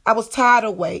 I was tired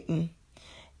of waiting,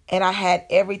 and I had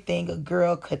everything a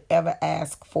girl could ever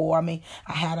ask for. I mean,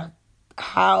 I had a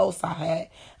house, I had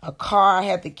a car, I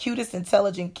had the cutest,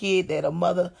 intelligent kid that a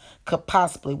mother could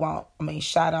possibly want. I mean,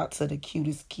 shout out to the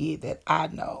cutest kid that I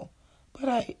know.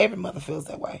 But every mother feels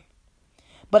that way.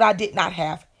 But I did not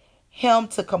have him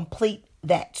to complete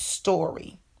that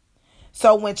story.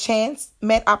 So when chance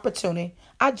met opportunity,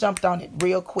 I jumped on it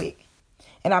real quick.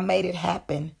 And I made it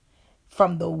happen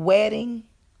from the wedding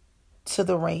to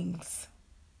the rings.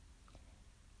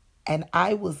 And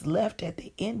I was left at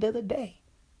the end of the day,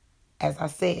 as I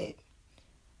said,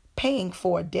 paying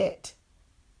for a debt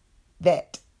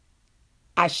that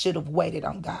I should have waited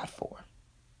on God for.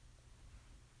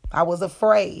 I was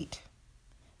afraid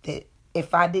that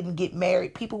if I didn't get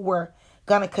married, people were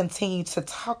going to continue to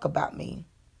talk about me.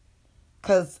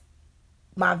 Because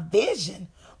my vision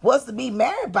was to be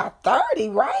married by 30,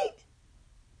 right?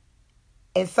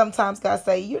 And sometimes God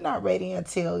say, you're not ready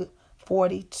until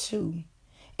 42.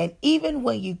 And even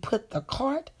when you put the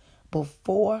cart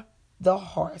before the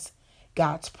horse,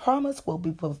 God's promise will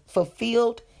be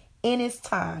fulfilled in His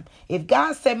time. If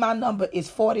God said my number is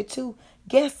 42,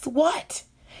 guess what?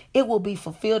 It will be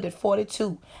fulfilled at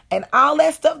 42. And all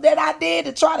that stuff that I did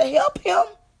to try to help Him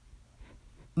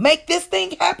make this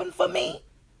thing happen for me,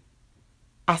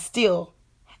 I'm still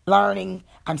learning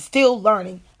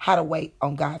how to wait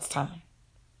on God's time.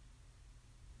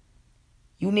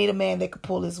 You need a man that can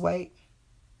pull his weight.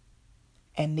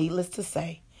 And needless to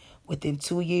say, within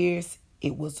 2 years,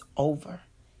 it was over.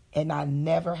 And I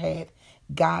never had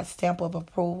God's stamp of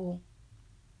approval.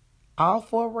 All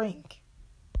for a ring.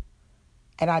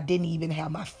 And I didn't even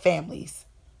have my family's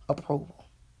approval.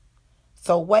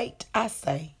 So wait, I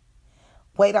say,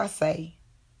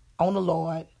 on the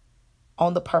Lord,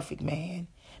 on the perfect man.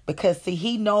 Because, see,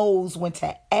 He knows when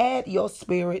to add your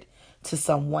spirit to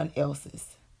someone else's.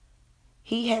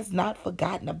 He has not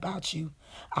forgotten about you,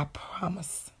 I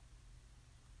promise.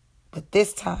 But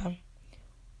this time,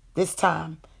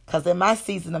 because in my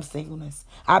season of singleness,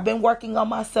 I've been working on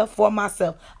myself for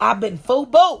myself. I've been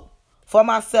FUBU for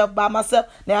myself, by myself.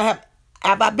 Now,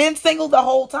 have I been single the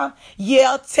whole time?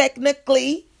 Yeah,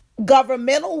 technically,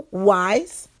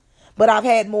 governmental-wise. But I've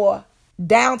had more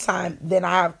downtime than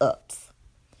I have ups.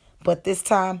 But this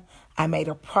time, I made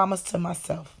a promise to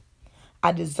myself.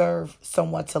 I deserve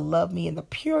someone to love me in the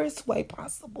purest way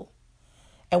possible.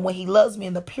 And when He loves me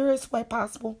in the purest way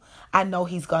possible, I know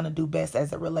He's going to do best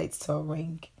as it relates to a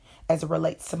ring, as it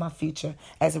relates to my future,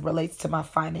 as it relates to my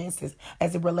finances,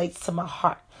 as it relates to my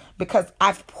heart. Because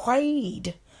I've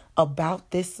prayed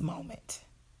about this moment.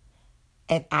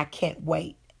 And I can't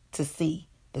wait to see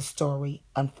the story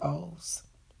unfolds.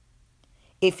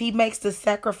 If He makes the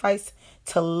sacrifice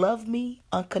to love me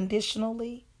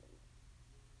unconditionally,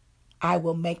 I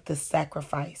will make the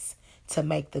sacrifice to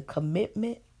make the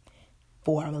commitment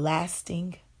for a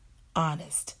lasting,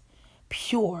 honest,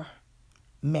 pure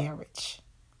marriage.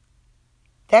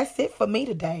 That's it for me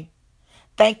today.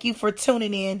 Thank you for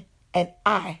tuning in, and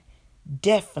I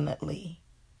definitely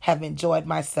have enjoyed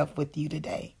myself with you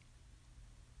today.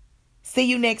 See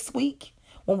you next week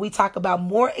when we talk about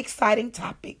more exciting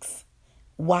topics.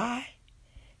 Why?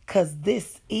 Because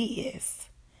this is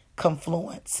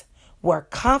Confluence, where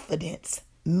confidence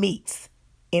meets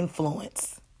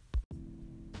influence.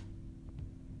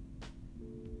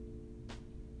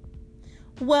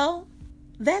 Well,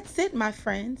 that's it, my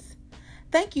friends.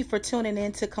 Thank you for tuning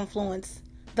in to Confluence,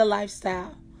 the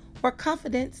lifestyle, where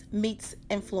confidence meets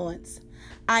influence.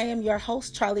 I am your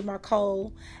host, Charlie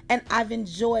Marcole, and I've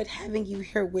enjoyed having you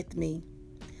here with me.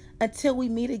 Until we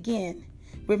meet again,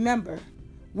 remember,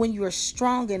 when you are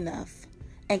strong enough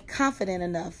and confident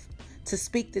enough to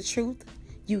speak the truth,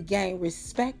 you gain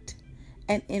respect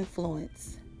and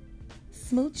influence.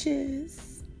 Smooches.